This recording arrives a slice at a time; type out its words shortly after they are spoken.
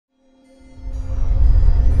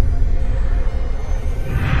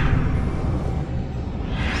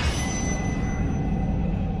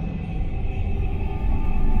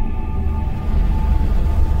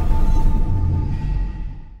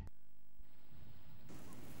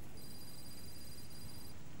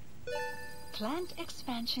Plant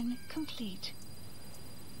expansion complete.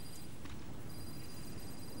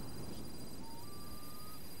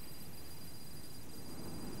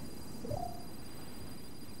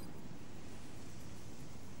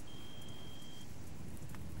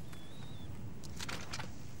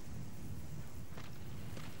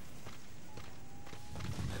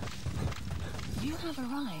 You have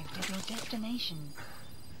arrived at your destination.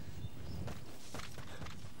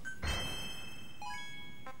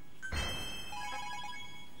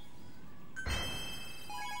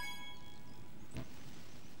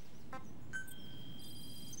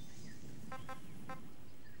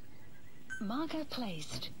 Marker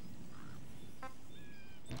placed.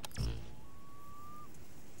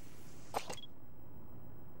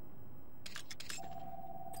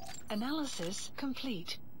 Analysis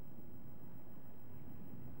complete.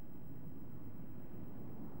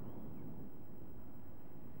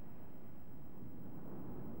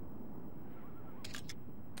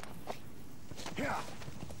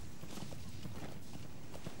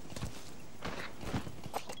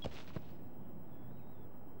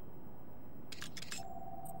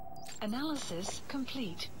 Analysis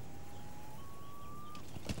complete.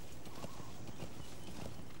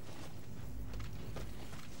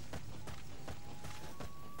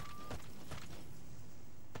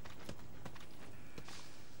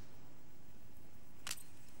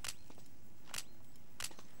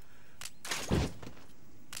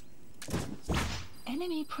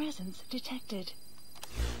 Enemy presence detected.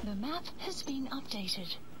 The map has been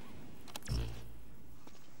updated.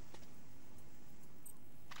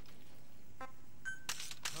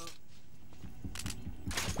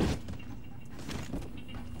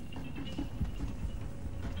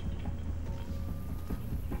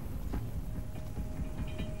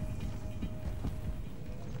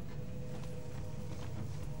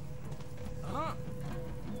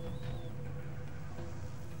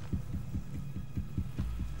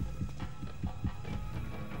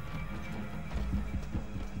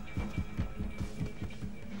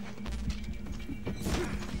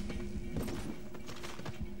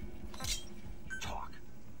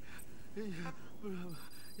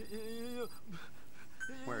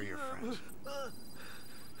 Where are your friends?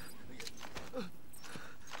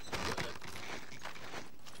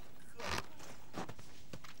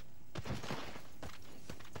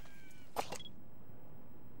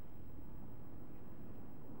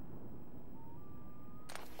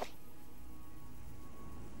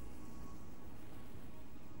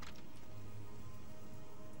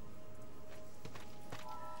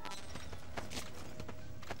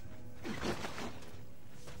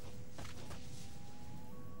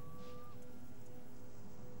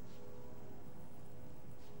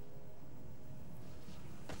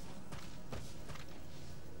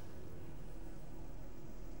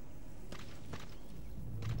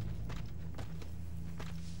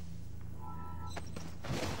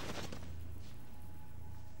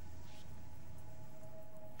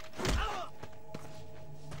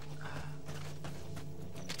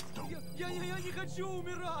 Я не хочу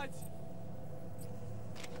умирать!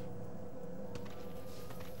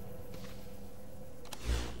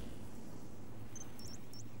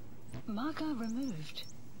 Marker removed.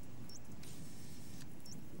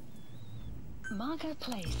 Marker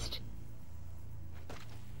placed.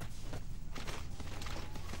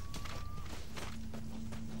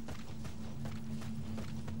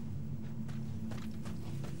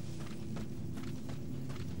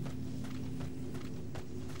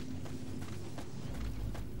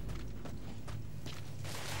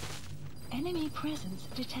 Enemy presence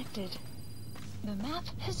detected. The map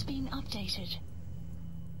has been updated.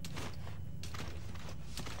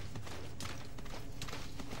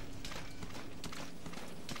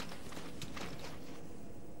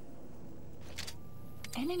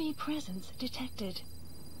 Enemy presence detected.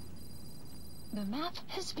 The map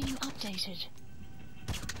has been updated.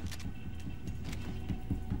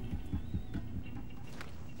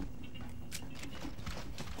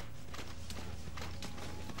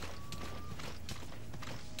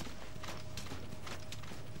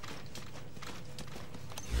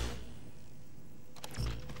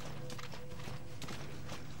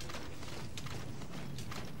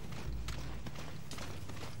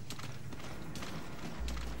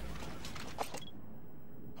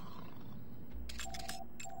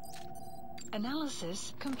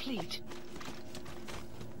 Analysis complete.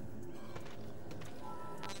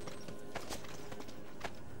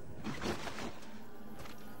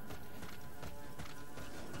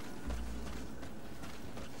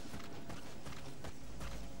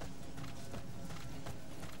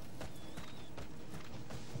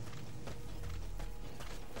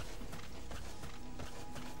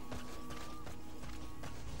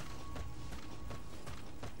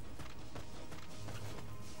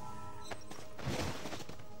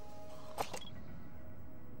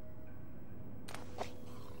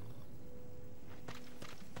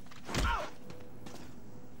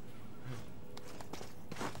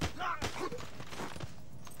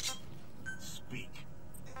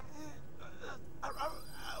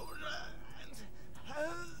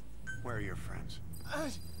 your friends?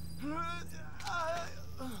 Hands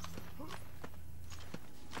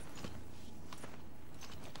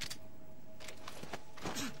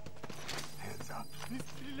up. Не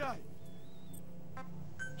стреляй!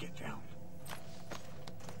 Get down.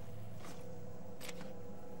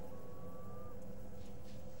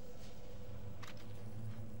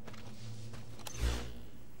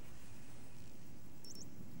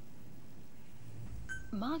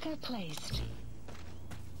 Marker placed.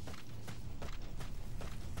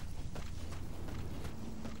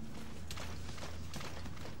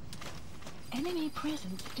 Enemy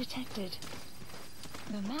presence detected.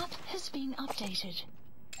 The map has been updated.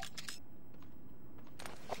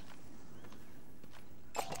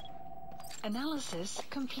 Analysis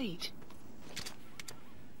complete.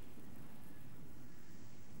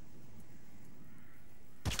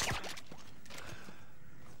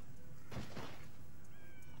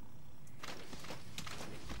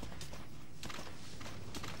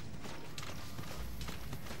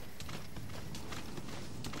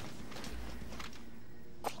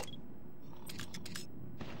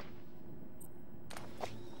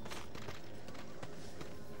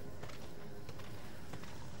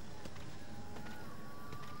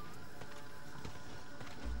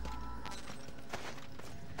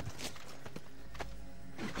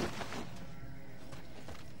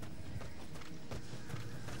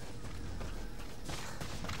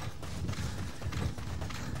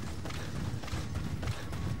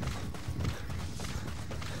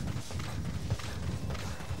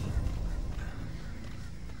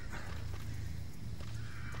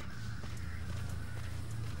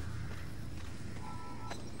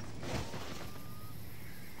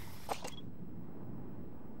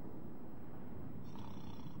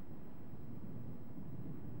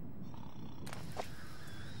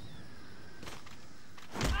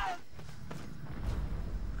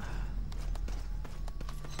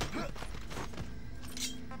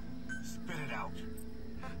 Spit it out.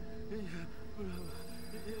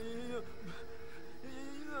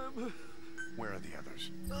 Where are the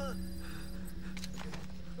others?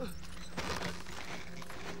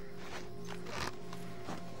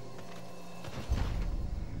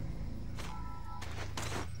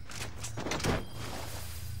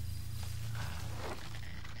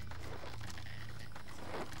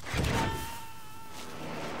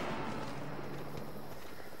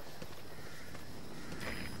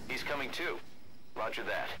 He's coming too. Roger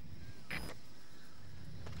that.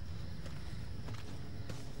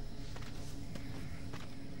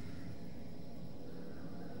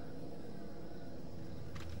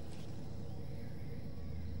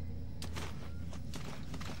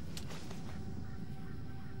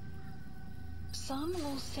 Some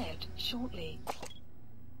will set shortly.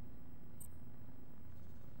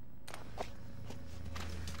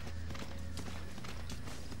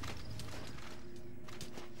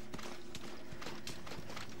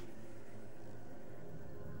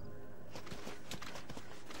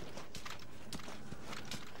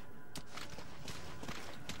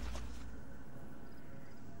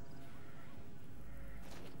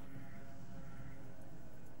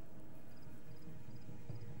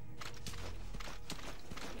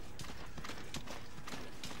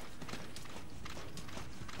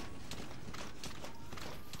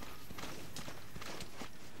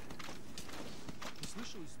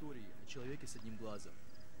 Слышал истории о человеке с одним глазом?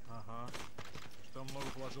 Ага. Что много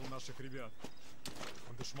положил наших ребят.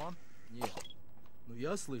 Он душман? Нет. Но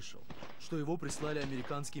я слышал, что его прислали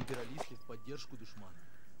американские империалисты в поддержку душмана.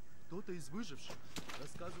 Кто-то из выживших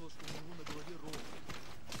рассказывал, что у него на голове рог,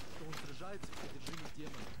 что он сражается с одержимым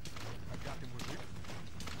демоном. Богатый мужик?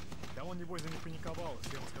 Да он, небось, запаниковал,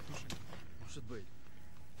 съел с катушек. Может быть.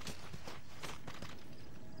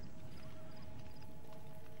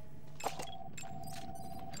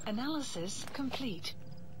 Analysis complete.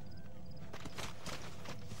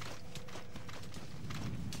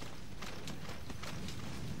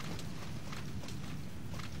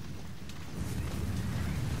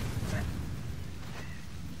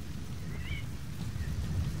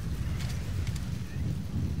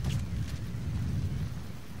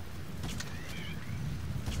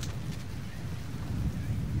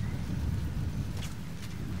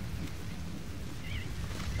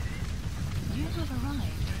 You have arrived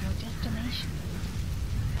at your destination.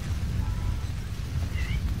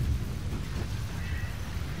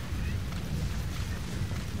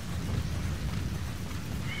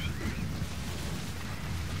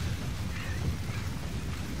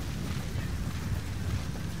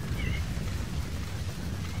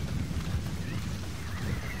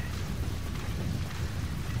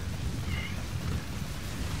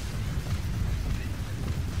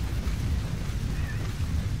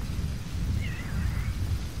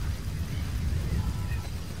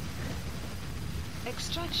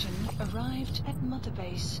 Extraction arrived at Mother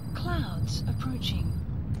Base. Clouds approaching.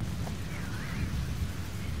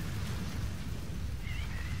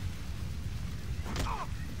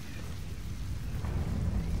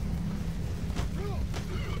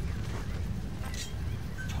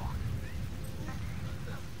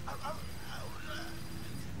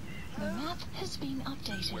 The map has been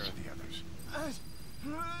updated. Where are the others?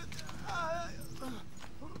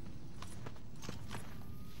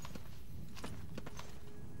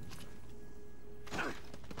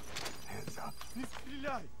 Hands up.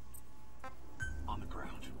 On the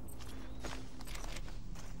ground.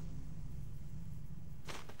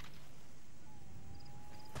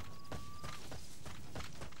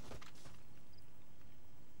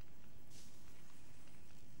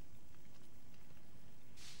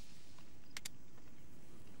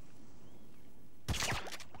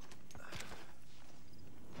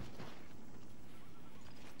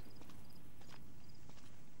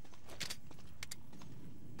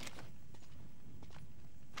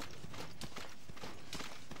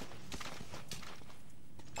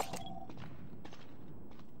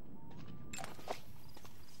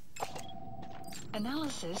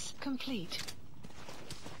 Analysis complete.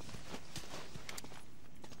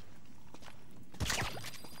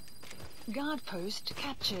 Guard post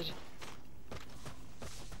captured.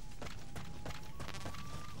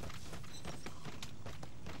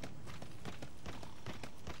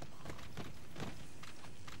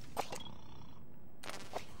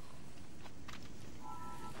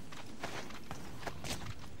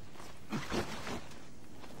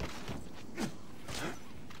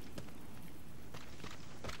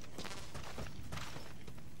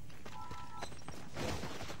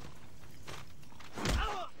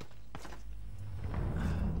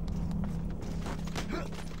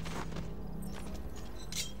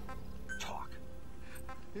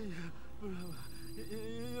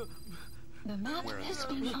 The map has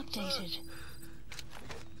been updated.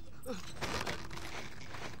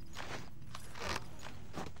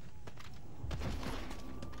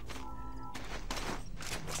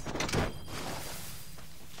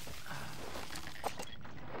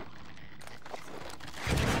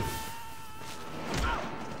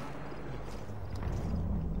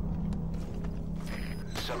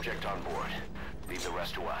 Subject on board. Leave the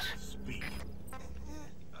rest to us. Speak.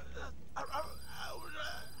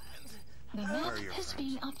 The map has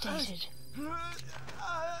been updated.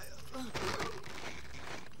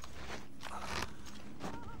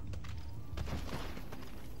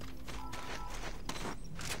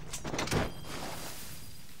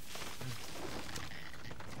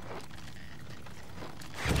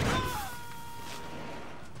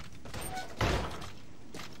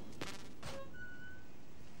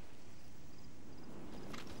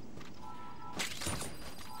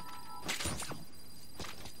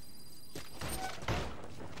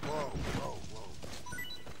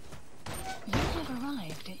 You have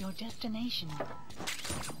arrived at your destination.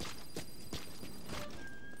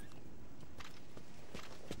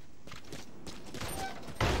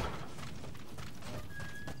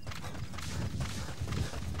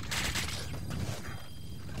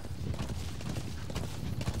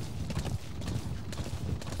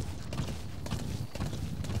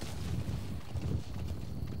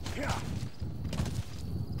 Here.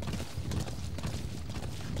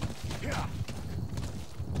 Here.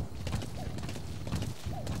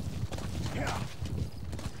 Here.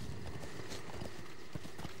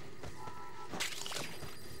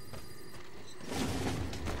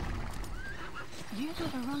 You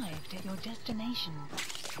have arrived at your destination.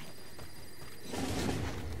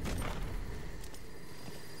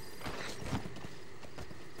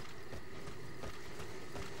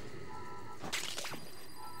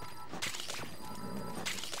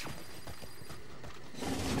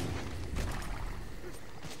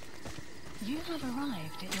 You have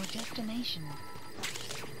arrived at your destination.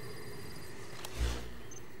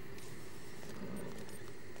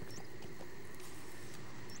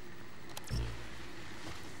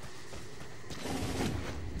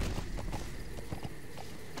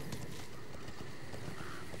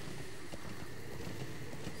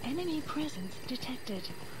 Enemy presence detected.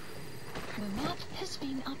 The map has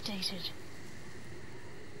been updated.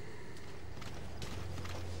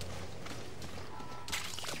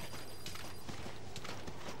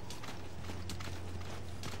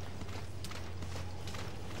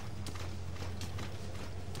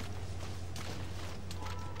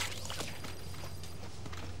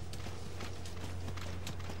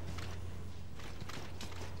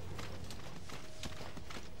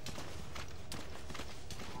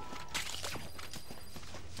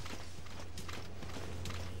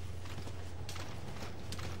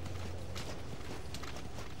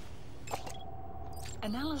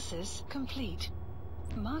 Analysis complete.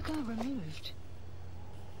 Marker removed.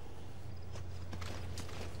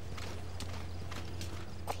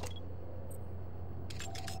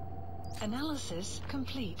 Analysis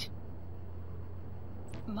complete.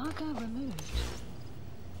 Marker removed.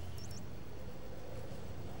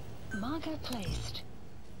 Marker placed.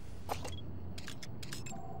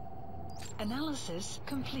 Analysis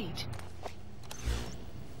complete.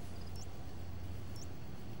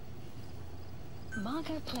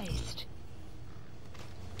 Marker placed.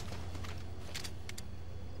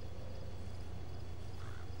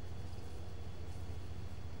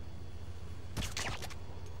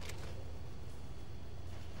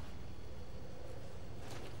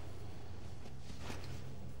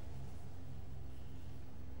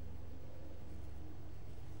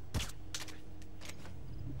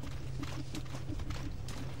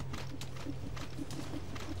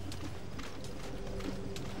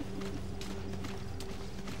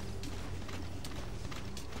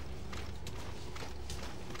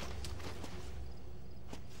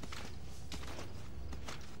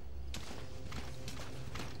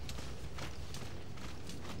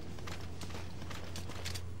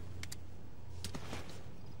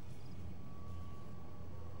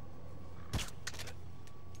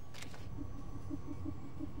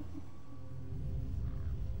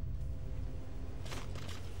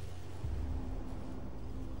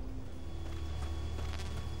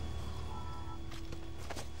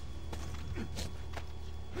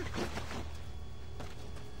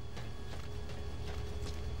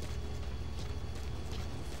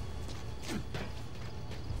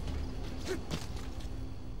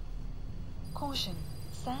 Caution,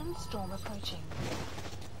 sandstorm approaching.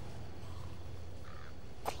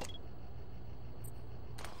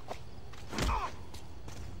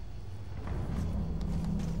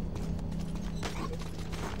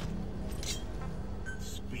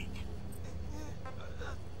 Speak.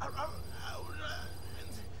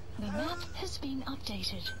 The map has been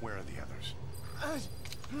updated. Where are the others?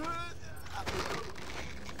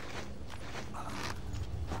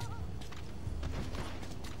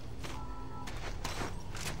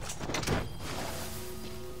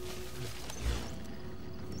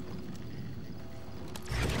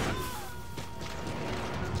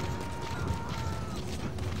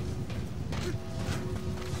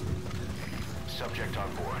 Subject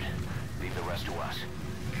on board. Leave the rest to us.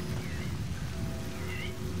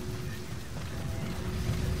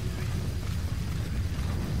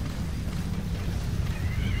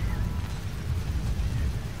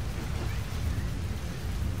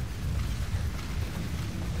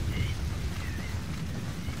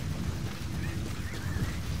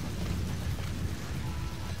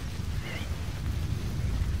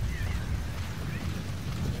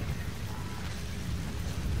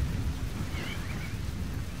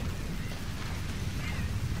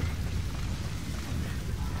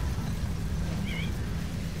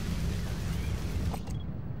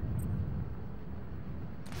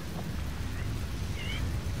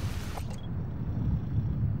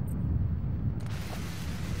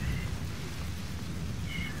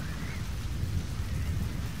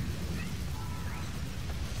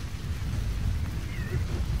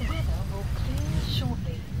 Weather will clear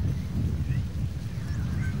shortly.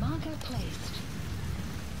 Marker placed.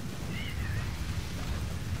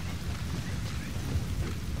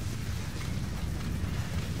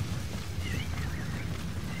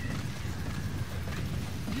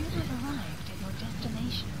 You have arrived at your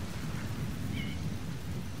destination.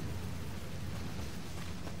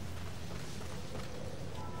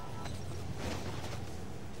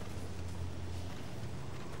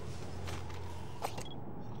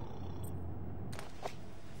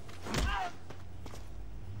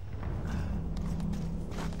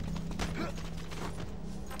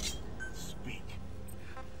 Speak.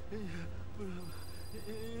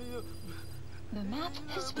 The map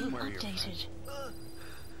has been Where are your updated.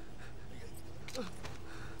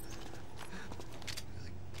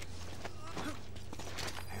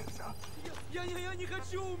 Hands up. Я не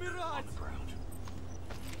хочу On умирать! the ground.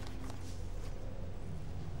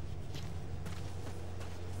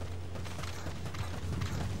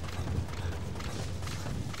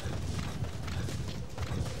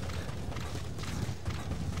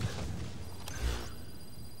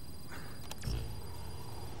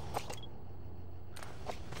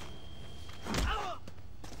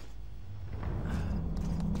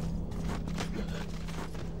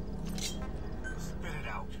 Spit it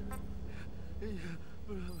out.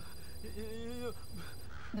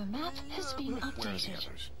 The map has been Where are the updated.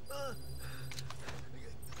 others?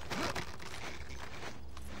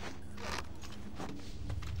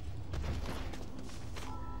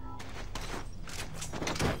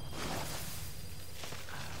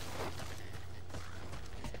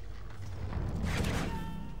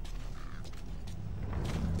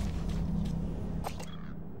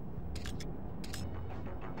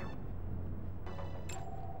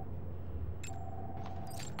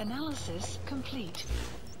 Analysis complete.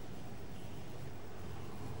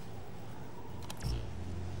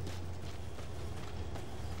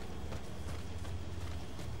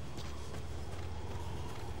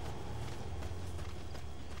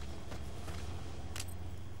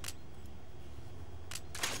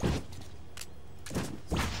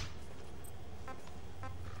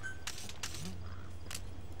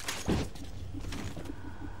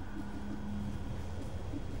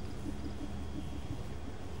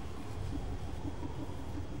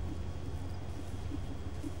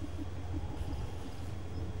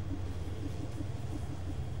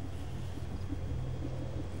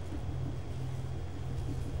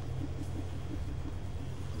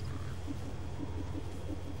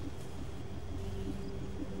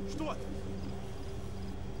 Что?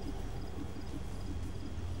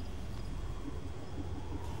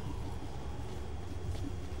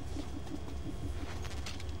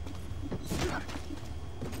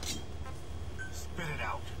 Spit it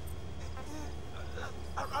out.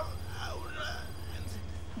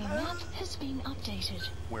 The map has been updated.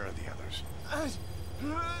 Where are the others?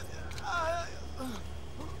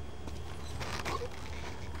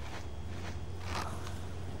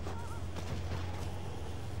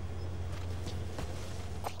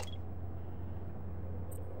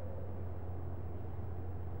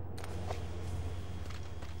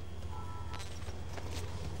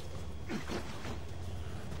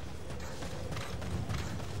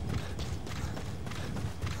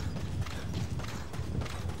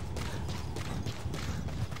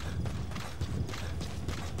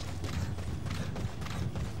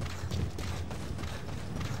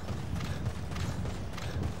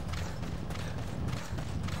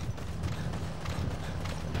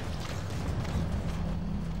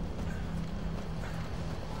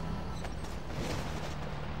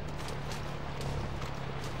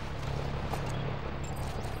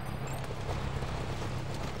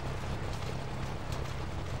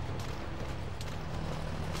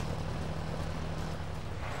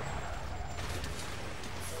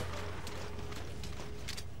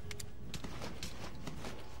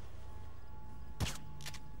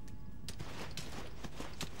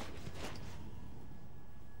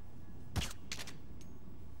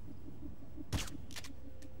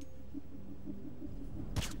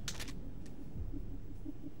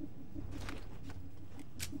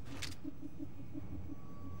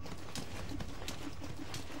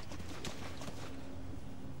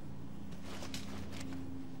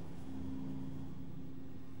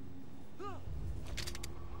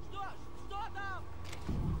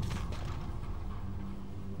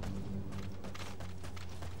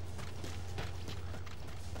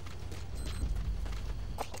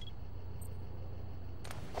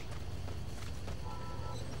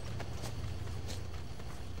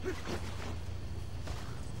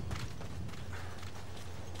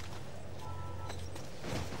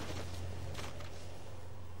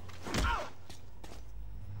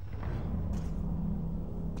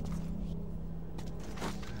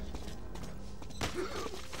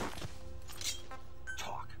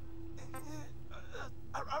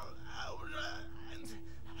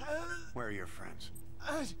 Where are your friends?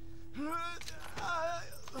 Hands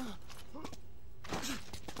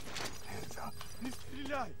up.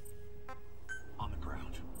 On the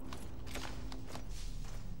ground.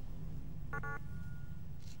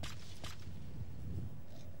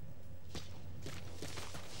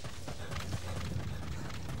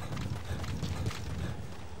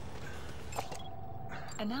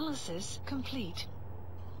 Analysis complete.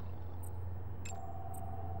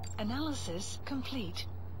 Analysis complete.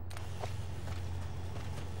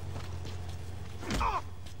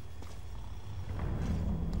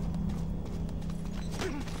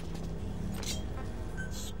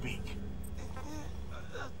 Speak.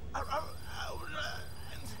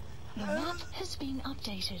 The map has been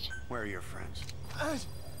updated. Where are your friends?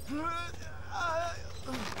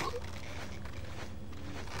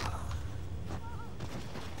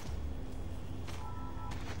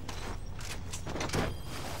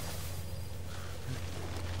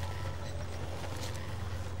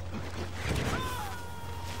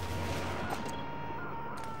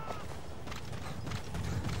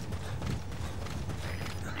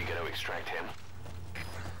 You gotta extract him.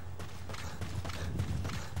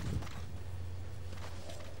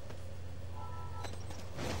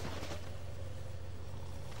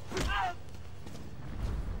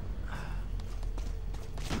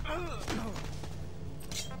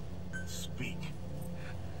 Speak.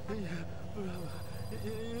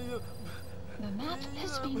 The map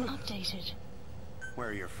has been updated. Where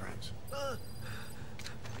are your friends?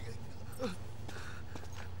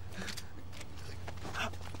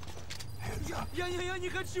 Я не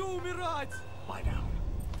хочу умирать! Lie down.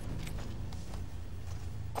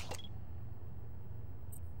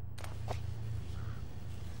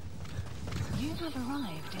 You have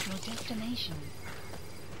arrived at your destination.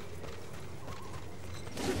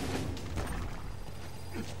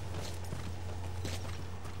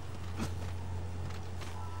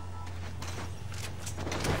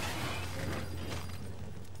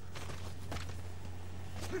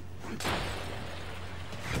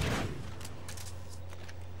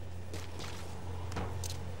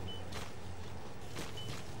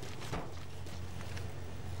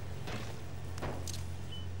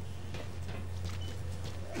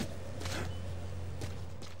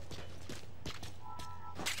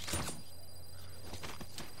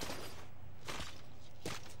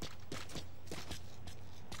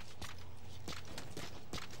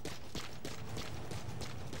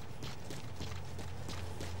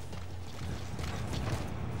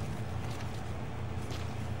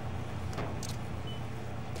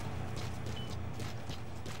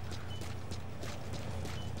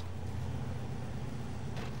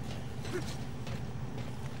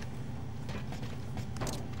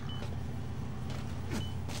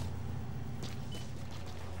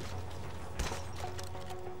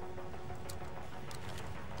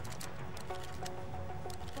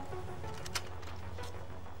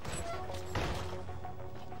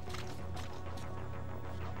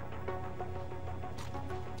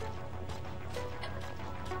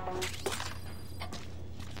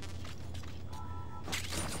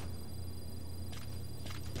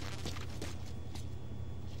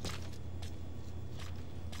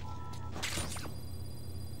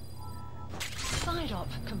 Side op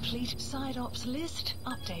complete. Side ops list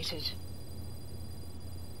updated.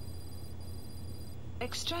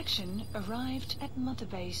 Extraction arrived at Mother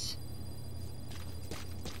Base.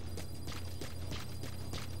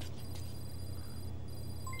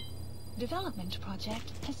 Development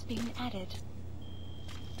project has been added.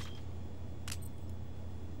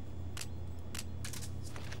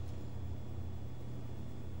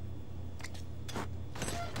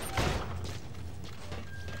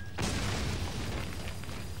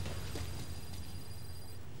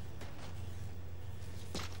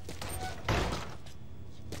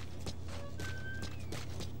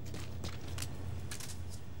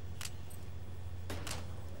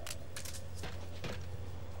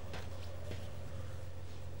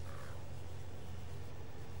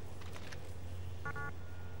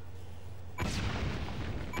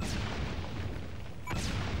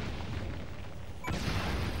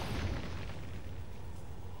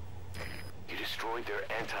 Destroyed their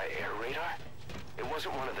anti-air radar? It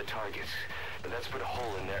wasn't one of the targets, but that's put a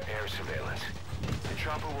hole in their air surveillance. The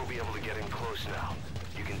chopper will be able to get in close now.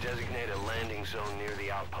 You can designate a landing zone near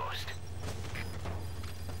the outpost.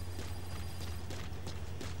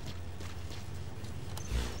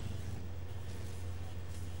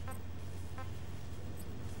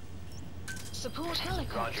 Support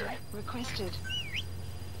helicopter Roger. requested.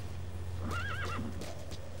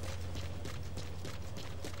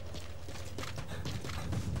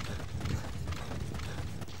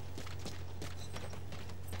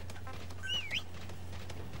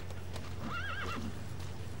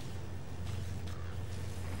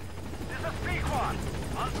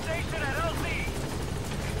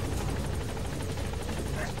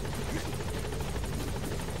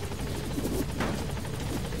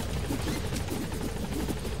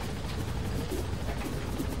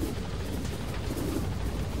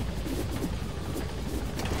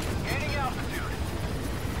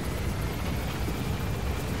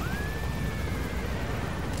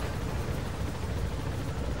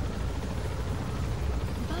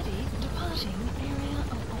 Departing area